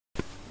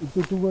Itu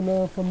tuh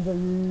na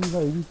pamdai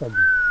gai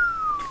tadi.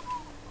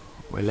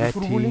 Weleti.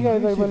 Kurbulinga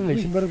gai balle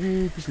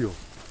simbarbi tipio.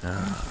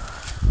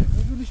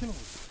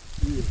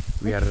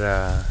 We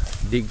are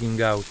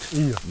digging out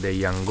the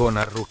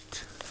Yangona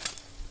root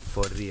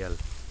for real.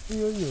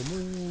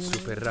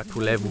 Super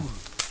ratulevu.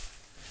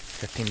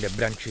 Cutting the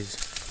branches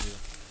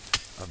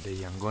of the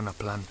Yangona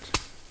plant.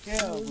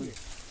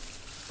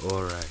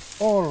 Alright.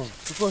 All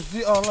because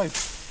they are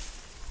life.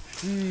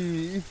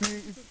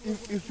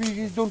 If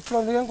we don't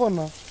plant the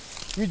Yangona,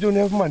 we don't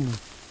have money.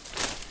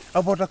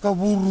 About a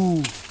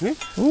kaburu.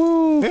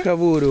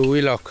 Kaburu,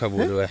 we love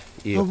kaburu.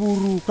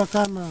 Kaburu,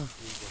 kakana.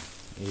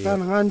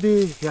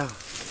 Kanhandi. Yeah.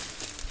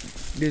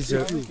 This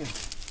is a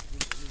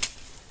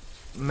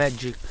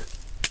magic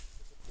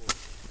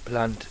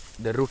plant,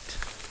 the root.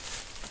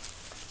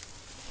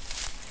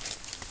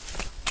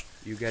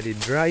 You get it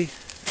dry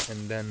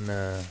and then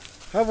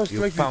you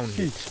like pound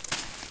this.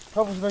 it.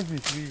 Harvest like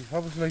this. We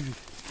harvest like this.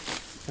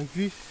 Like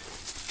this.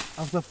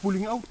 After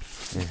pulling out,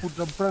 we put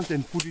the plant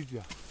and put it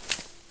here.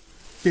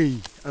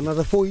 Okay,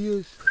 another 4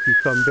 years, we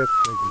come back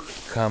like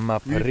this. Come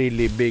up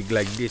really big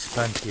like this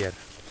plant here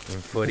in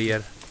 4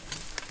 years.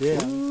 Yeah.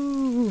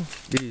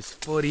 This is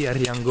 4 year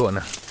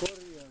Yangona.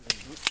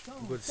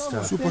 Good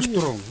stuff. Super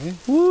strong. Eh?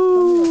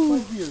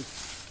 5 years.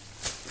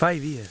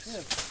 5 years.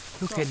 Yeah.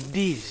 Look at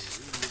this.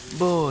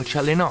 Boh,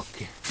 c'ha le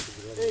nocche.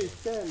 8,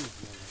 10.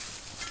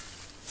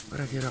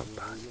 Guarda che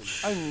roba.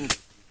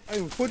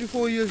 I'm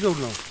 44 years old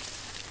now.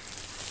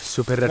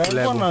 Super red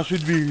level. Yangona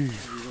should be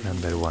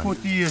Number 1.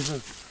 40 years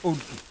old.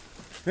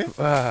 Eh?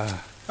 Ah.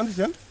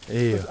 Understand?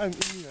 Yeah. Because I'm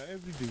in here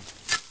every day.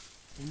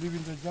 I live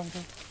in the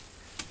jungle.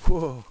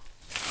 Whoa.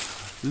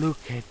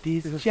 Look at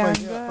this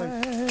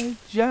jungle,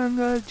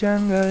 jungle,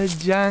 jungle,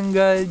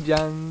 jungle,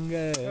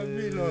 jungle.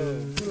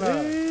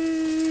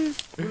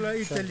 Bula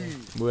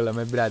Italy. Bula,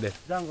 my brother.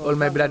 Jungle, All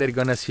my brother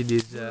gonna see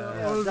this.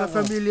 all the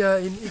family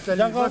in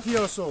Italy.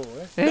 Mafia also.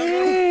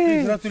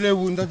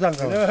 Ratulevu in the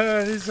jungle.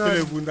 This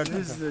Ratulevu in the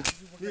jungle.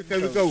 This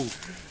Kavikau.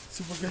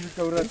 Super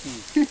Kavikau Ratu.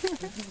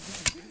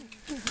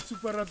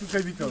 Super Ratu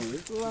Kavikau.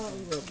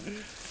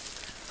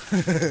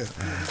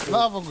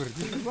 Lava good.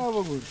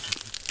 Lava good.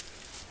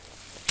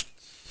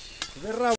 Verrà